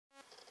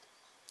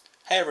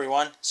Hey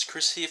everyone, it's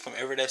Chris here from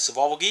Everyday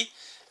Survival Gear,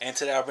 and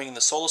today I'm bringing the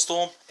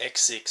Solarstorm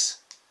X6.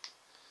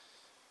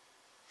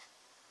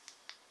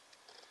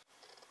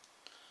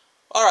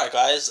 Alright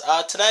guys,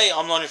 today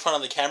I'm not in front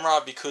of the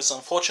camera because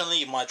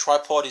unfortunately my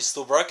tripod is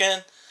still broken.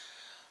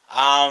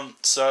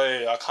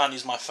 So I can't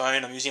use my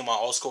phone, I'm using my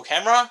old school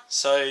camera.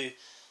 So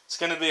it's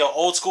going to be an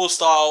old school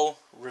style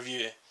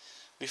review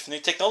with new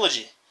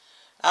technology.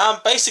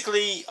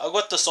 Basically I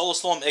got the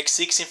Solarstorm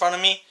X6 in front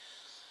of me.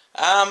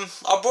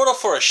 I brought it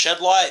for a shed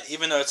light,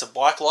 even though it's a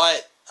bike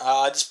light.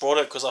 I just brought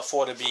it because I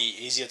thought it'd be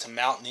easier to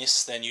mount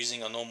this than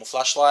using a normal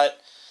flashlight.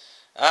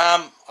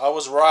 I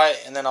was right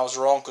and then I was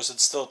wrong because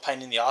it's still a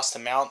pain in the ass to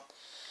mount.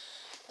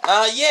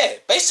 Yeah,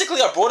 basically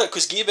I brought it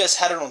because Gearbest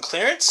had it on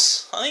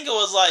clearance. I think it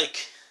was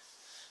like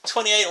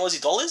 28 Aussie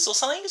dollars or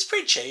something. It's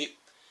pretty cheap.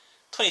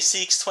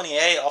 26,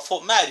 28. I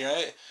thought, mad, you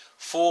know,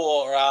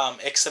 for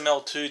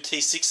XML2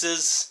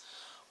 T6s,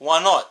 why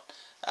not?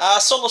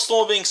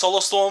 Solarstorm being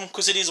Solarstorm,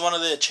 because it is one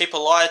of the cheaper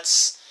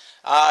lights.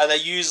 They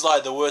use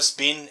like the worst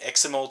bin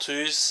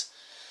XML2s.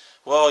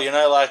 Well, you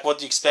know, like what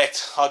do you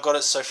expect? I got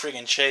it so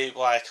friggin' cheap.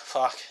 Like,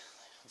 fuck,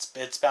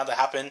 it's bound to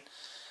happen.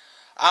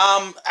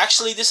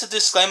 Actually, this is a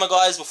disclaimer,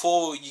 guys.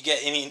 Before you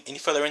get any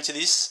further into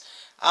this,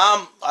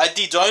 I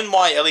de-domed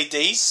my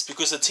LEDs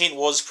because the tint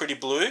was pretty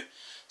blue.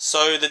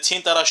 So the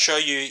tint that I show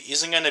you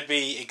isn't going to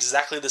be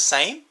exactly the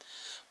same,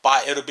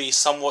 but it'll be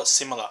somewhat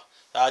similar.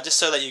 Just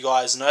so that you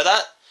guys know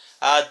that.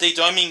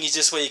 De-doming is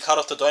just where you cut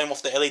off the dome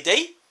off the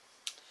LED.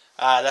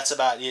 That's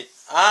about it.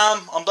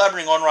 I'm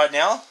blabbering on right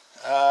now.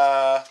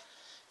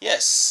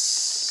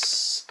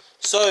 Yes.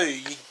 So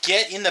you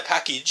get in the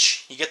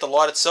package, you get the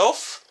light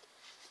itself.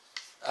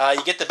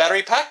 You get the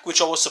battery pack,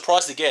 which I was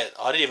surprised to get.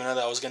 I didn't even know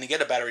that I was going to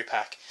get a battery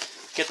pack.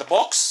 Get the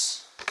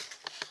box.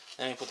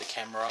 Let me put the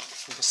camera up.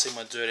 You can see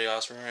my dirty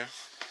ass room.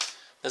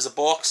 There's a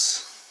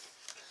box.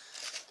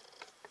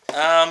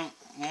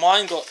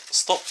 Mine got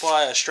stopped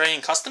by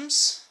Australian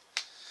Customs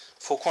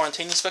for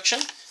quarantine inspection.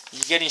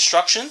 You get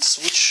instructions,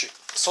 which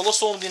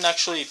Solarstorm didn't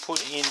actually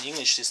put in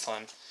English this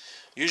time.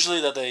 Usually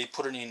that they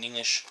put it in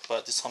English,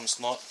 but this time it's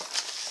not.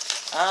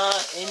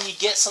 And you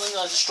get something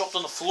that I just dropped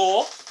on the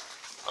floor.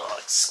 Oh,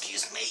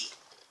 excuse me.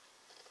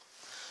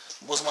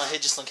 Was my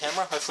head just on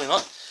camera? Hopefully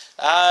not.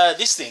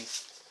 This thing.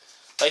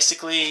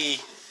 Basically,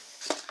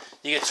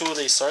 you get two of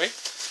these, sorry,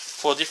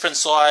 for different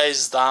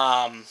sized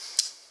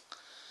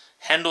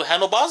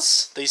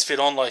handlebars. These fit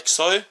on like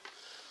so.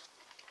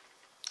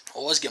 I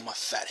always get my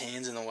fat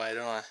hands in the way,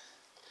 don't I?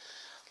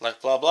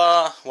 Like blah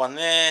blah, one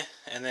there,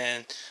 and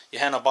then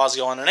your handlebars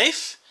go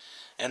underneath,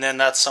 and then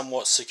that's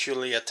somewhat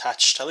securely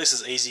attached. At least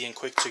it's easy and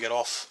quick to get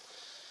off.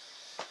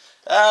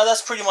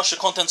 That's pretty much the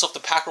contents of the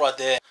pack right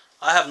there.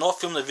 I have not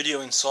filmed the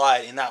video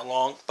inside in that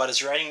long, but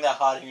it's raining that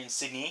hard here in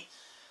Sydney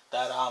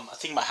that I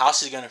think my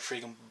house is going to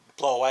freaking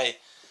blow away.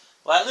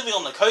 Like living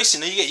on the coast,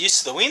 you know, you get used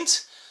to the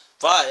wind,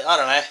 but I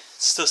don't know,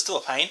 it's still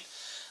a pain.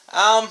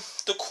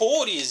 The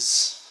cord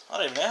is, I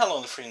don't even know how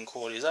long the freaking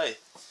cord is, eh?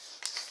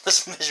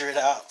 Let's measure it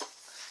out,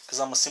 because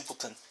I'm a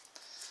simpleton.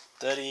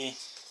 30.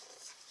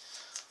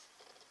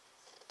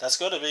 That's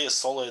got to be a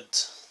solid,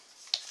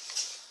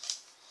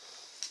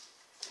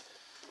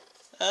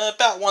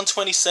 about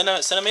 120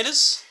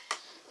 centimeters.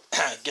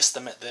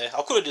 Guesstimate there.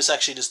 I could have just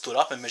actually just stood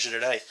up and measured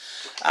it, eh?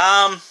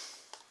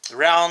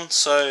 Round,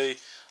 so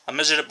I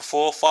measured it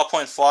before,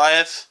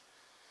 5.5.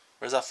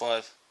 Where's that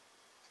 5?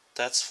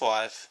 That's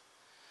 5.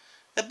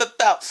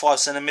 About 5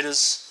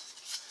 centimeters.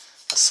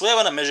 I swear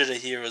when I measured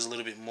it here it was a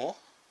little bit more.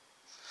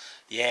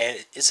 Yeah,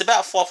 it's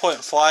about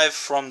 4.5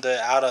 from the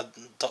outer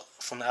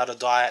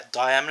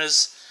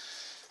diameters.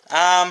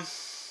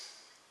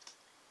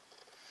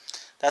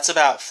 That's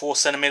about 4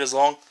 centimeters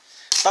long.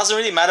 Doesn't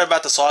really matter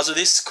about the size of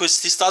this because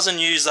this doesn't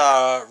use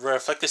a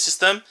reflector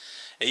system.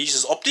 It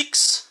uses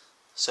optics,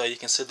 so you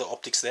can see the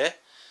optics there.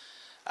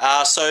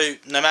 So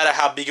no matter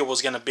how big it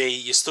was going to be,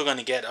 you're still going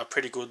to get a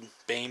pretty good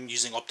beam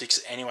using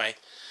optics anyway.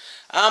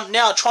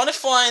 Now, trying to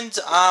find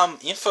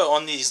info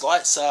on these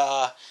lights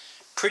are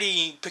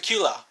pretty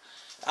peculiar.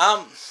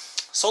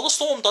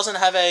 Solarstorm doesn't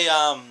have a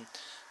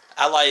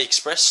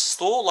AliExpress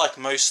store like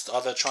most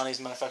other Chinese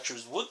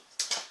manufacturers would.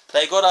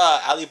 They got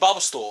a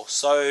Alibaba store,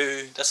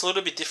 so that's a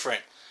little bit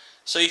different.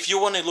 So if you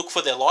want to look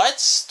for their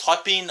lights,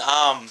 type in,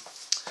 I'm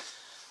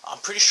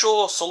pretty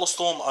sure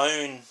Solarstorm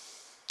own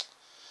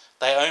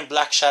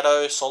Black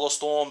Shadow,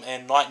 Solarstorm,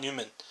 and Night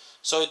Newman.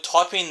 So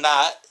type in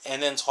that,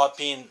 and then type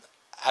in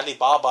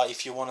Alibaba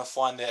if you want to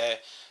find their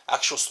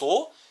actual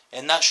store,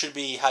 and that should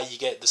be how you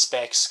get the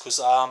specs, because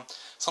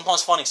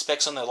sometimes finding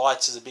specs on their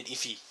lights is a bit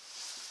iffy.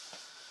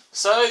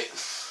 So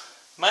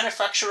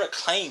manufacturer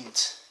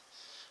claimed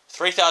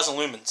 3000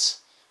 lumens.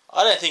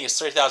 I don't think it's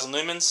 3000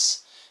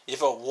 lumens.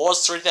 If it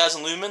was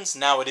 3000 lumens,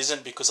 now it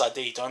isn't because I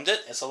de-domed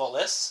it. It's a lot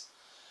less.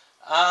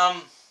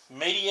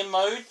 Medium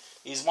mode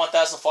is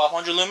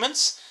 1500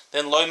 lumens.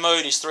 Then low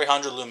mode is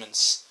 300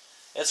 lumens.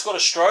 It's got a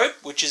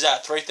strobe which is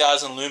at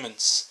 3000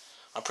 lumens.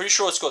 I'm pretty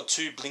sure it's got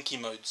 2 blinky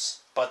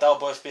modes, but they'll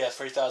both be at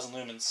 3000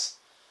 lumens.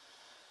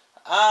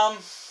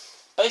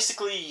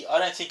 Basically, I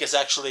don't think it's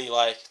actually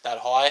like that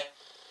high.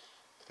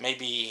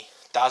 maybe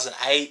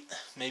 2008,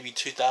 maybe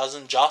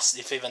 2000, just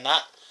if even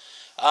that.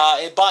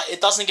 But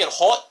it doesn't get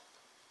hot,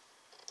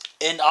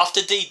 and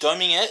after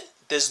de-doming it,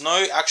 there's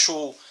no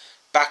actual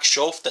back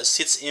shelf that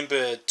sits in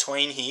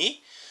between here.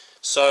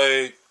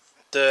 So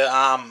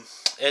the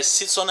it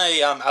sits on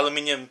a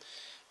aluminium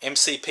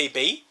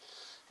MCPB,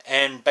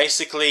 and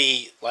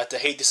basically like the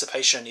heat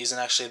dissipation isn't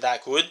actually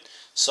that good.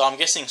 So I'm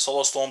guessing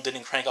Solarstorm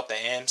didn't crank up the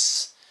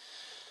amps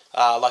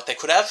like they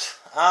could have.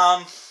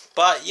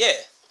 But yeah.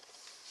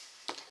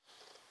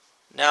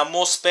 Now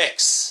more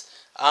specs.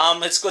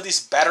 It's got this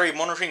battery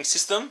monitoring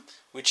system,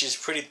 which is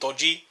pretty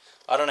dodgy.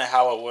 I don't know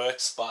how it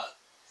works, but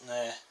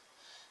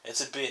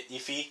it's a bit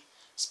iffy.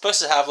 It's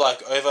supposed to have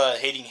like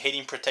overheating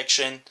heating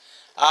protection.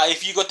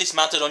 If you got this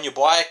mounted on your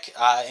bike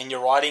and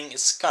you're riding,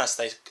 it's gonna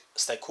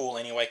stay cool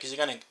anyway, because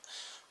you're gonna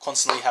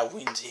constantly have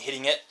wind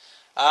hitting it.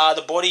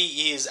 The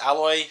body is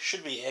alloy,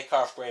 should be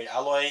aircraft grade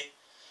alloy.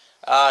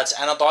 Its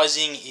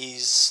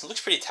anodizing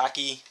looks pretty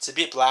tacky. It's a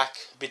bit black,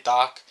 a bit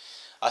dark.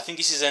 I think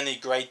this is only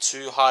grade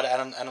 2 hard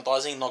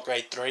anodizing, not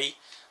grade 3.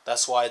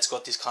 That's why it's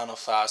got this kind of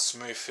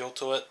smooth feel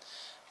to it.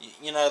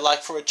 You know,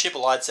 like for a cheaper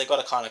lights, they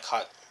got to kind of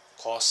cut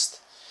cost.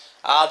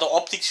 The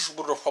optics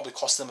would have probably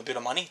cost them a bit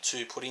of money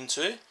to put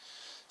into.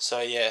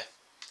 So yeah.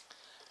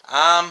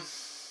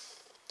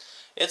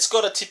 It's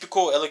got a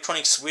typical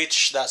electronic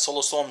switch that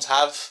Solarstorms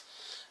have.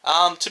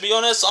 To be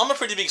honest, I'm a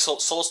pretty big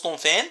Solarstorm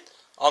fan.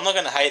 I'm not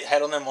going to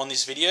hate on them on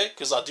this video,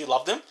 because I do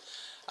love them.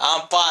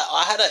 But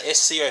I had a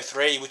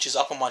SC03, which is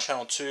up on my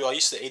channel too. I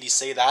used to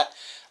EDC that.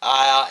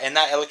 And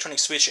that electronic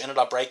switch ended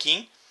up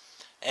breaking.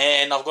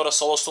 And I've got a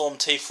Solarstorm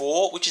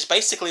T4, which is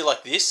basically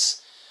like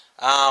this.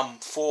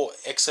 For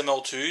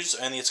XML2s,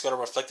 only it's got a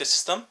reflector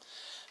system.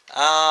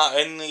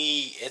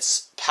 Only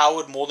it's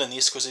powered more than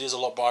this, because it is a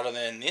lot brighter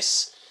than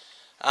this.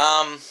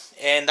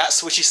 And that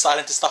switch is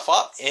starting to stuff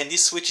up. And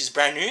this switch is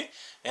brand new,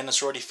 and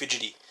it's already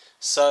fidgety.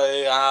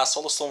 So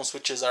Solarstorm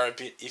switches are a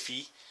bit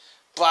iffy.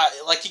 But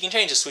like, you can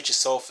change the switch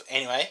yourself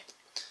anyway.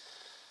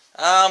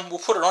 We'll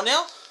put it on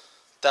now.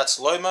 That's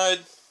low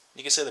mode.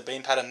 You can see the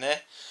beam pattern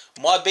there.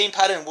 My beam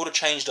pattern would have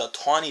changed a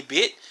tiny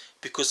bit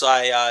because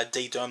I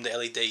de-domed the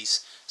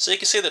LEDs. So you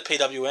can see the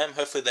PWM.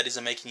 Hopefully that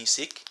isn't making you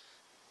sick.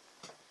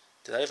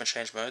 Did I even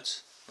change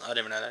modes? I didn't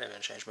even know that I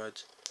even changed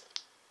modes.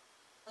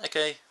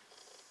 Okay.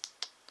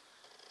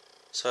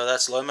 So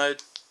that's low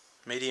mode,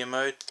 medium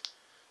mode,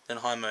 then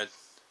high mode.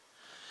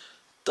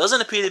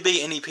 Doesn't appear to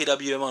be any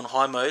PWM on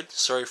high mode.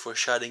 Sorry for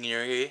shouting in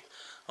your ear.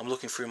 I'm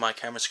looking through my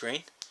camera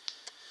screen.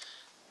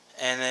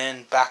 And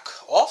then back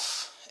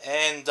off.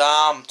 And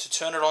to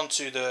turn it on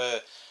to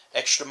the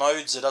extra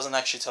modes, it doesn't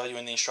actually tell you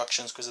in the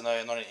instructions because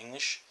they're not in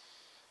English.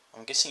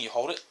 I'm guessing you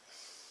hold it.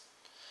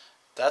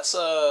 That's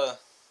a,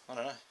 I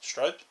don't know,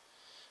 strobe.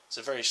 It's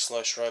a very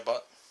slow strobe,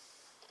 but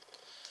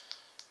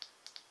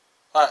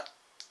alright.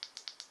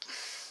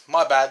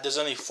 My bad, there's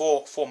only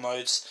four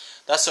modes.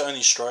 That's the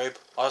only strobe.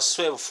 I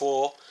swear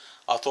before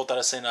I thought that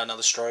I'd seen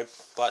another strobe,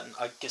 but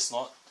I guess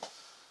not.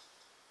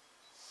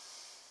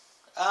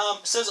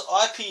 It says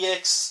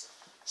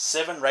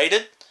IPX7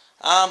 rated.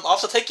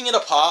 After taking it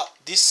apart,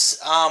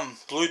 this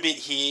blue bit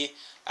here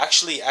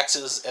actually acts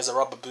as a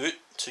rubber boot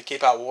to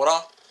keep out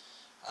water.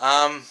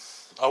 I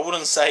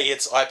wouldn't say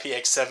it's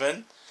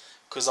IPX7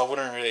 because I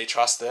wouldn't really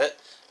trust it.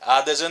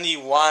 There's only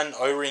one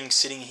O-ring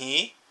sitting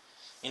here.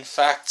 In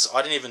fact,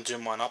 I didn't even do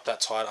mine up that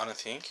tight, I don't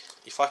think.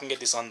 If I can get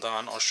this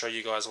undone, I'll show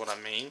you guys what I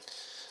mean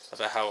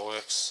about how it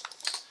works.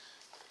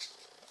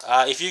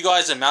 If you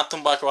guys are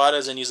mountain bike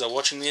riders and you are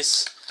watching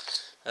this,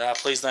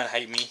 please don't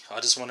hate me. I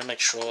just want to make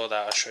sure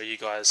that I show you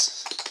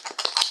guys.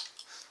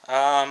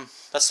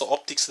 That's the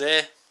optics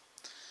there.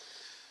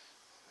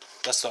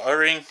 That's the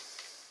O-ring.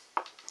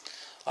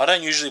 I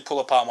don't usually pull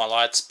apart my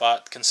lights,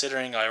 but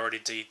considering I already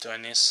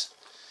de-domed this,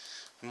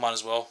 might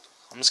as well.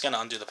 I'm just going to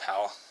undo the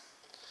power,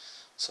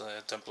 so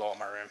that don't blow up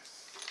my room.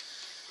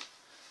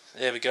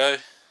 There we go.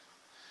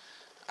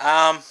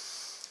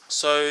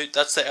 So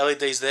that's the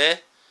LEDs there.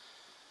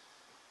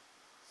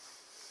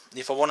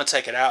 If I want to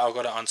take it out, I've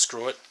got to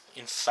unscrew it.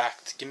 In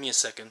fact, give me a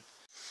second.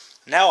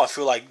 Now I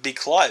feel like Big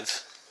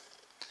Clive.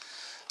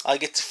 I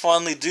get to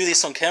finally do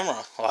this on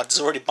camera. Oh, I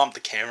just already bumped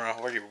the camera. I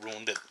already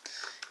ruined it.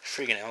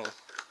 Freaking hell.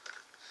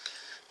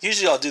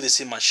 Usually I'll do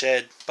this in my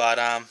shed, but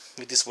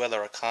with this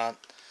weather I can't.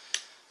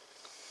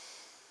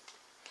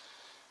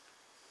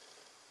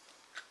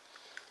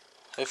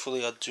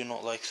 Hopefully I do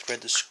not like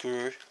thread the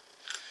screw,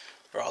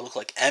 or I look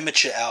like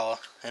amateur hour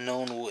and no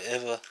one will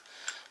ever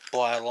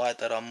buy a light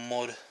that I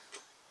mod.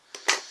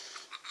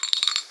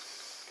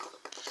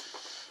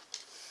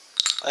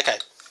 Okay.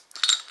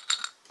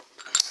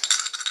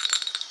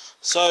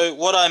 So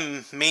what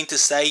I mean to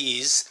say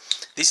is,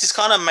 this is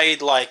kind of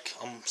made like,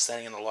 I'm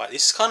standing in the light,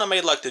 this is kind of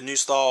made like the new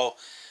style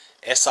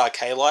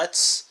SRK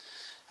lights,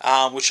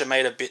 which are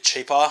made a bit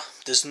cheaper.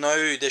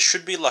 There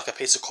should be like a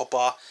piece of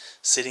copper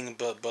sitting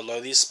below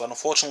this, but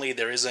unfortunately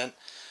there isn't.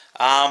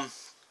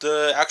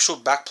 The actual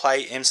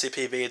backplate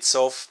MCPB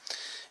itself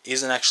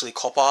isn't actually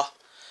copper,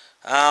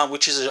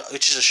 which is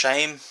a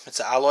shame. It's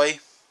an alloy.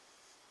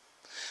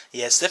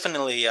 Yeah, it's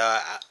definitely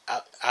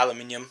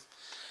aluminium.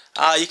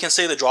 You can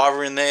see the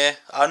driver in there.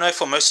 I know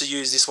for most of you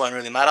this won't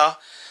really matter.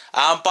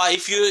 But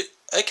if you're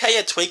okay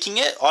at tweaking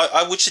it,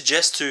 I would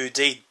suggest to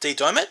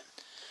de-dome it.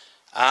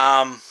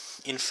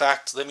 In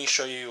fact, let me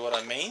show you what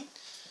I mean.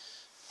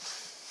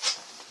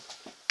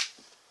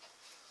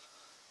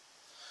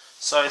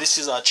 So this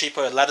is a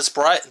cheaper lattice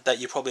bright that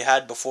you probably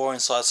had before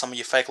inside some of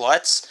your fake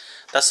lights.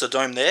 That's the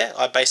dome there.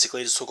 I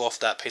basically just took off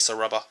that piece of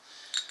rubber,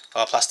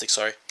 plastic,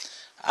 sorry.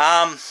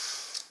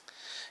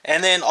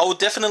 And then I would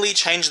definitely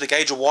change the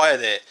gauge of wire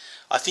there.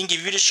 I think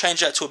if you just change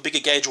that to a bigger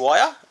gauge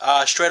wire,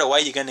 straight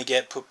away you're going to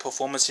get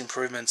performance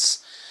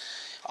improvements.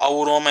 I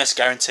would almost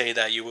guarantee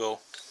that you will.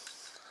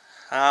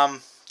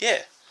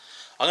 Yeah,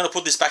 I'm going to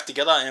put this back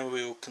together and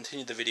we'll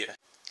continue the video.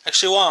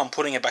 Actually, while I'm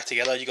putting it back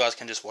together, you guys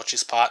can just watch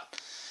this part.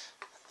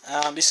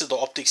 This is the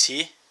optics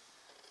here.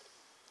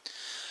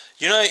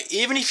 You know,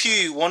 even if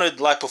you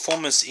wanted like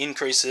performance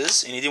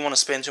increases and you didn't want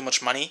to spend too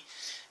much money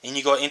and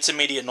you got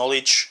intermediate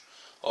knowledge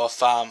of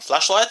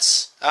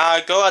flashlights,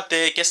 go out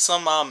there, get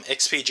some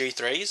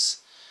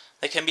XPG3s.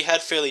 They can be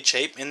had fairly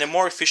cheap and they're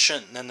more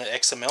efficient than the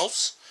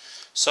XMLs.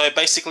 So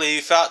basically,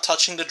 without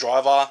touching the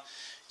driver,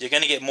 you're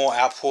going to get more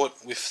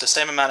output with the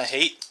same amount of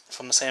heat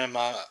from the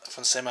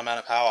same amount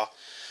of power.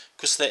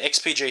 Because the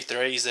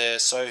XPG3s, they're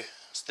so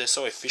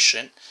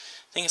efficient.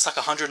 I think it's like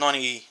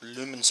 190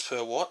 lumens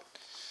per watt.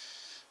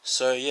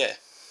 So yeah.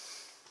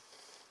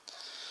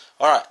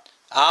 Alright.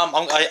 I'm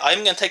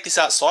going to take this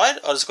outside.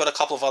 I just got a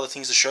couple of other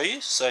things to show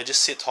you. So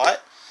just sit tight.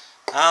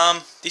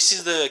 This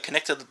is the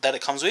connector that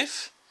it comes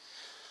with.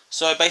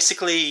 So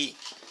basically,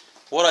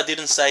 what I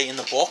didn't say in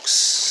the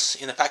box,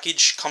 in the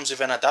package, comes with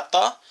an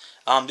adapter.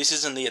 This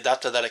isn't the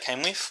adapter that it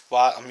came with,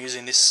 but I'm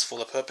using this for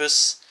the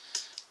purpose.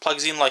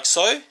 Plugs in like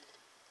so.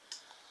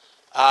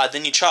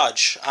 Then you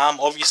charge.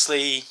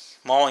 Obviously,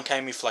 my one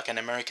came with like an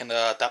American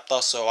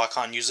adapter, so I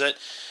can't use it.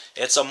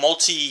 It's a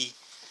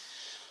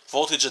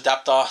multi-voltage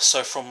adapter,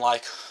 so from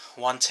like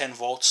 110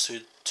 volts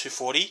to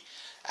 240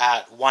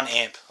 at 1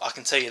 amp. I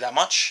can tell you that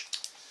much.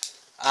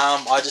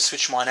 I just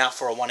switched mine out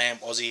for a 1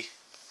 amp Aussie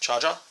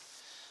charger.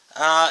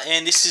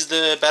 And this is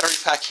the battery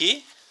pack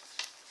here.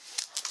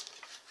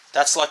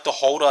 That's like the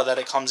holder that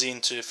it comes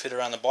in to fit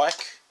around the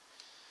bike.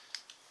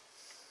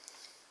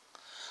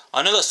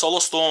 I know that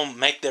Solarstorm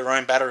make their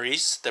own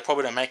batteries. They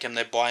probably don't make them,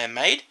 they buy them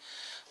made.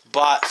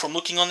 But from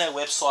looking on their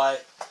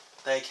website,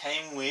 they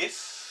came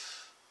with...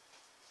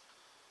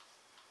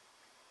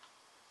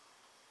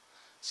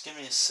 Just give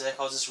me a sec,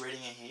 I was just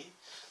reading it here.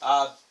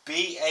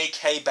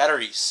 BAK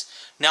batteries.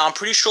 Now I'm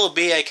pretty sure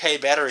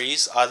BAK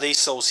batteries are these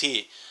cells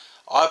here.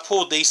 I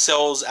pulled these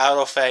cells out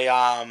of a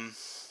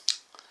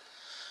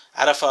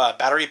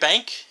battery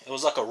bank. It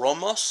was like a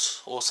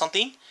Romos or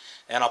something,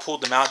 and I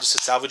pulled them out just to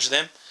salvage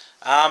them.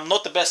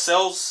 Not the best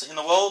cells in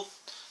the world,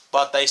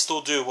 but they still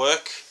do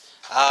work.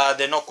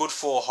 They're not good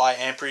for high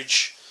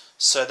amperage,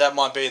 so that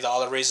might be the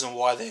other reason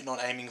why they're not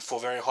aiming for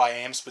very high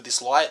amps with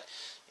this light.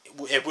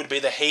 It would be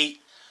the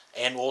heat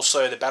and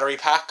also the battery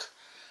pack.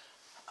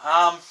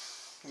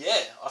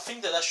 Yeah, I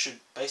think that should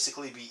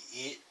basically be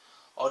it.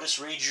 I'll just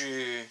read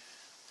you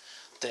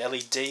the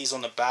LEDs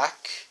on the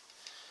back.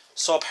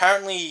 So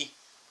apparently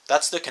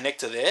that's the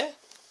connector there,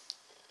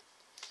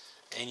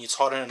 and you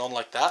tighten it on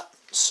like that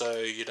so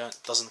you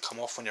doesn't come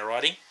off when you're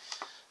riding.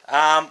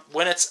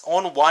 When it's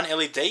on one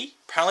LED,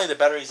 apparently the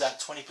battery is at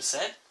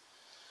 20%.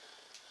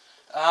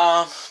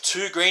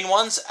 Two green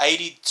ones,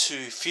 80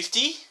 to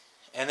 50,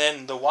 and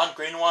then the one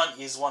green one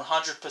is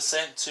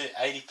 100% to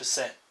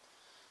 80%.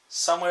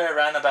 Somewhere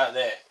around about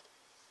there.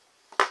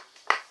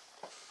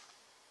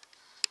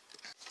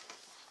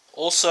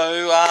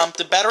 Also,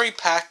 the battery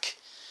pack,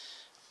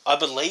 I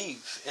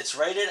believe it's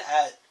rated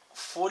at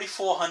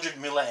 4400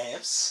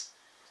 milliamps.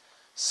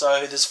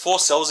 So there's 4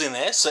 cells in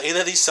there. So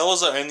either these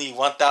cells are only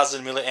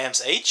 1000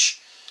 milliamps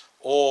each,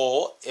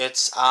 or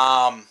it's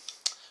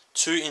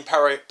 2 in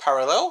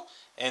parallel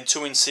and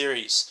 2 in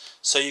series.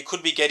 So you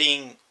could be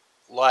getting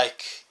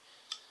like,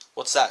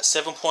 what's that,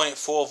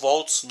 7.4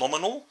 volts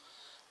nominal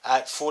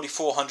at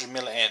 4400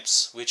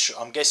 milliamps, which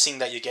I'm guessing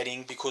that you're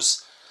getting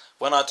because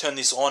when I turn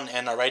this on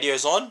and the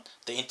radio's on,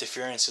 the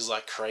interference is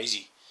like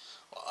crazy.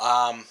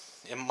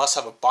 It must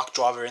have a buck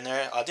driver in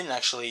there. I didn't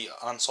actually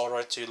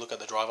unsolder it to look at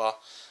the driver.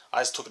 I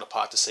just took it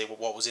apart to see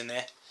what was in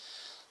there.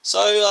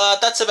 So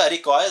that's about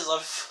it, guys.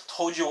 I've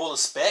told you all the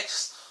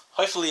specs.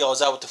 Hopefully I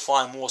was able to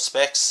find more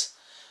specs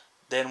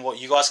than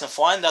what you guys can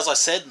find. As I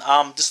said,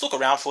 just look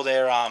around for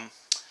their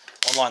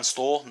online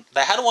store.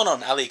 They had one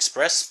on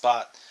AliExpress,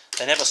 but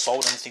they never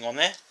sold anything on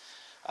there.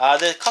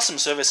 Their customer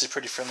service is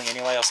pretty friendly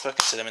anyway. I've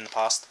spoken to them in the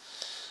past.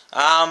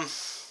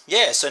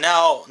 Yeah, so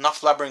now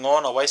enough blabbering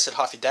on. I wasted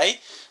half your day.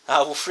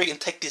 We'll freaking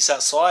take this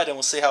outside and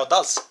we'll see how it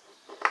does.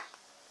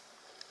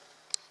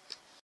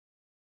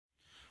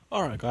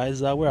 Alright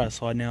guys, we're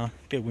outside now. A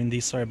bit windy,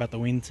 sorry about the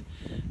wind.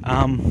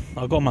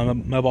 I've got my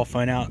mobile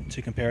phone out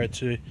to compare it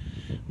to,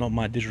 not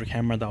my digital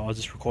camera that I was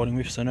just recording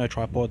with, so no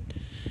tripod.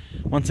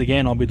 Once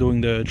again, I'll be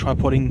doing the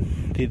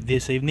tripoding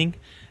this evening.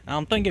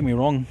 Don't get me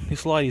wrong,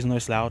 this light is no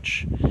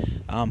slouch.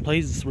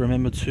 Please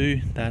remember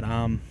too that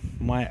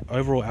my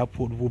overall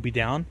output will be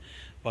down,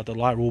 but the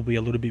light will be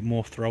a little bit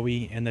more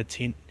throwy and the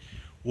tint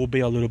will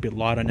be a little bit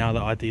lighter now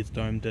that I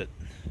domed it.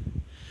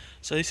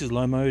 So this is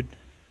low mode.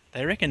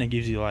 They reckon it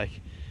gives you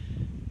like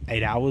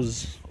 8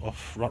 hours of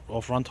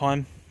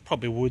runtime.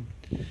 Probably would.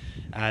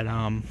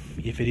 And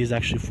if it is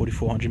actually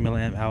 4400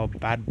 milliamp hour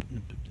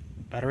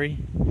battery.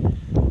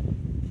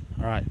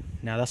 Alright,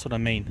 now that's what I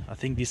mean. I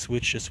think this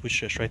switch just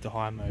switched it straight to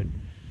high mode.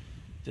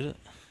 Did it?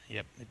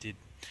 Yep, it did.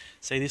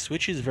 See, this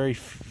switch is very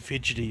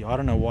fidgety. I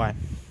don't know why.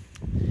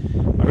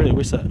 I really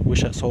wish that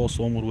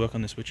Solarstorm would work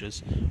on the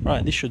switches.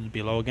 Right, this should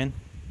be low again.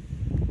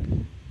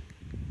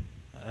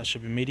 That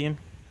should be medium,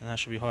 and that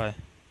should be high.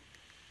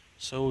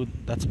 So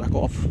that's back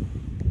off.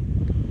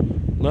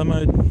 Low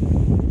mode.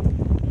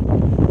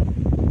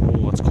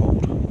 Oh, it's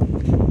cold.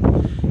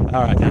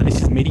 Alright, now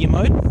this is medium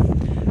mode.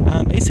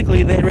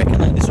 Basically, they reckon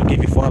that this will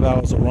give you 5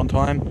 hours of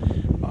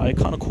runtime. I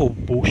kind of call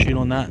bullshit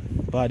on that,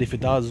 but if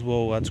it does,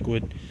 well, that's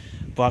good.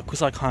 But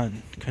because I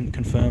can't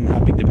confirm how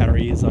big the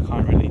battery is, I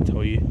can't really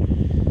tell you.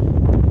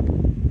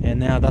 And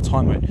now that's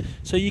high mode.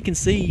 So you can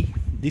see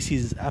this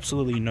is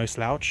absolutely no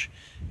slouch.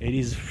 It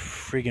is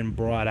friggin'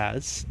 bright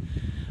as,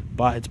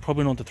 but it's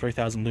probably not the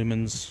 3000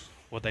 lumens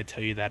what they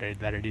tell you that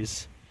it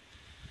is.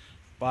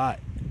 But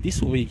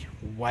this will be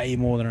way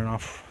more than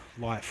enough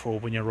light for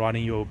when you're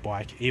riding your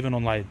bike. Even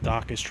on like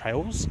darkest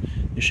trails,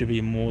 there should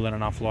be more than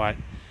enough light.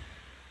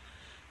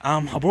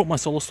 I brought my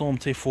Solarstorm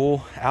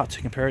T4 out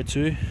to compare it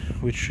to,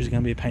 which is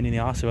going to be a pain in the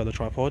ass about the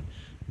tripod,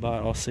 but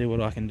I'll see what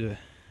I can do.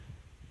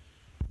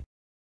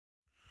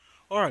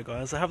 Alright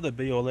guys, I have the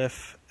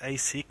BLF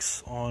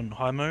A6 on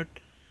high mode.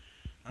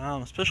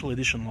 Special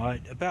edition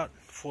light, about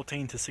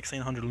 14 to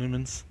 1600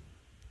 lumens.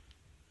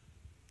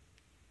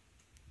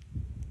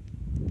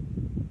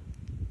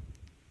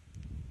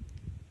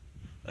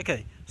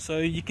 Okay, so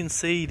you can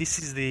see this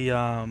is the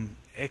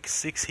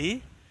X6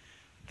 here,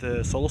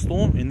 the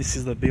Solarstorm, and this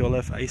is the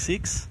BLF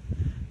A6.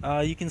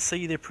 You can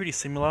see they're pretty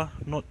similar,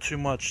 not too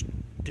much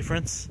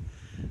difference.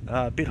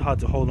 A bit hard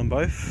to hold them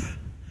both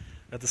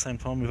at the same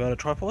time without a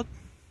tripod.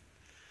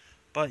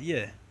 But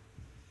yeah,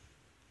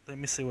 let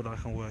me see what I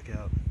can work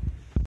out.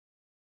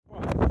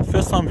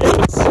 First time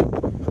viewers,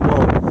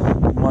 well,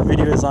 my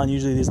videos aren't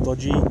usually this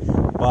dodgy,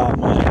 but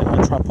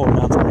my tripod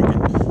mount's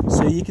broken.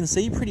 So you can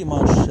see pretty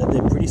much that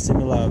they're pretty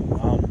similar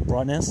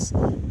brightness.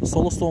 The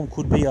Solarstorm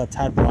could be a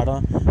tad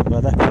brighter,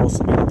 but that could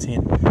also be the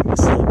tint. This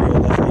is the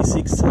BLF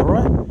A6 to the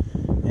right,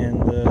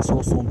 and the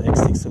Solarstorm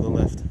X6 to the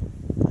left.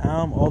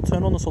 I'll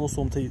turn on the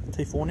Solarstorm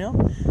T4 now,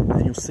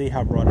 and you'll see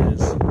how bright it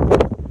is.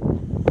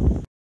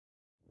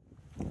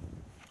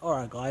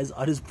 Alright guys,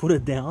 I just put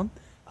it down.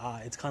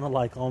 It's kind of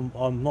like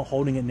I'm not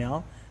holding it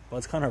now, but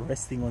it's kind of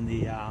resting on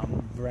the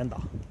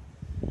veranda.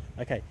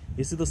 Okay,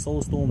 this is the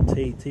Solarstorm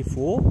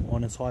T4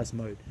 on its highest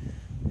mode.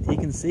 You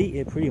can see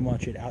it pretty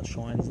much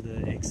outshines the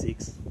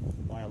X6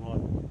 by a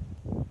lot.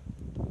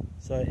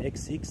 So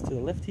X6 to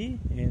the left here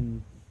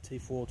and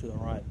T4 to the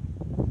right.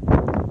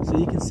 So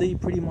you can see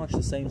pretty much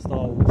the same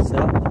style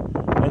setup.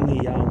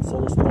 Only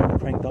Solarstorm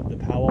cranked up the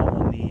power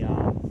on the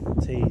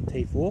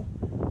T4.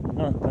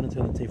 I'm going to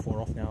turn the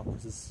T4 off now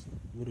because it's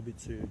a little bit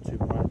too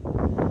bright.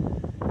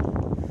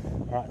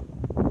 Alright,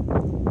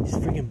 this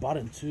freaking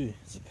button too,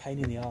 it's a pain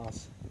in the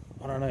ass.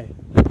 I don't know.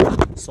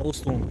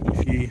 Solarstorm,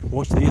 if you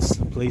watch this,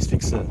 please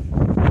fix it. I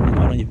don't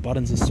know, your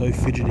buttons are so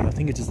fidgety. I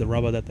think it's just the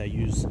rubber that they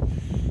use.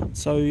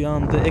 So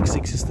the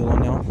X6 is still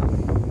on now.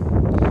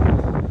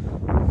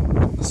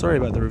 Sorry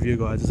about the review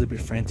guys, it's a bit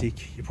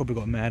frantic. You probably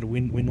got mad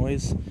wind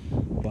noise,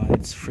 but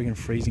it's friggin'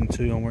 freezing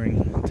too. I'm wearing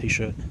a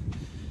t-shirt.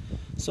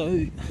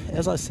 So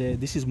as I said,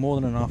 this is more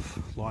than enough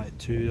light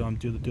to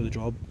do the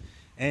job.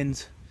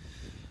 And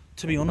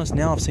to be honest,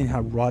 now I've seen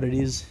how bright it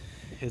is.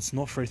 It's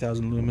not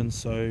 3000 lumens,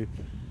 so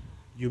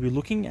you'll be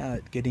looking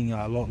at getting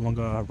a lot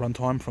longer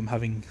runtime from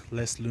having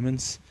less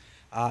lumens,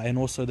 and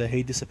also the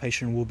heat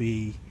dissipation will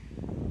be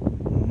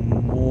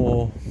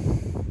more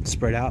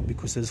spread out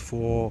because there's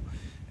 4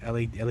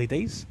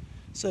 LEDs.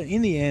 So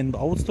in the end,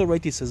 I would still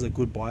rate this as a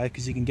good buy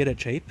because you can get it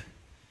cheap.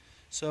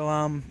 So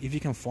if you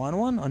can find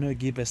one, I know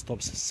Gearbest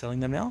stops selling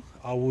them now.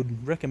 I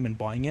would recommend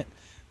buying it,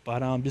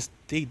 but just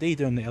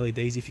de-doing the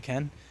LEDs if you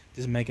can.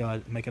 Just make it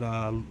a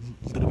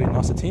little bit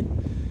nicer tint,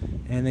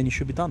 and then you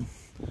should be done.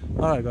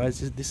 Alright guys,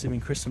 this has been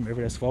Chris from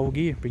Everyday Survival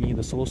Gear, bringing you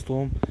the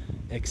Solarstorm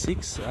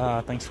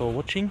X6. Thanks for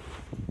watching,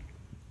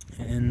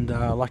 and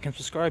like and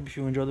subscribe if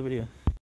you enjoyed the video.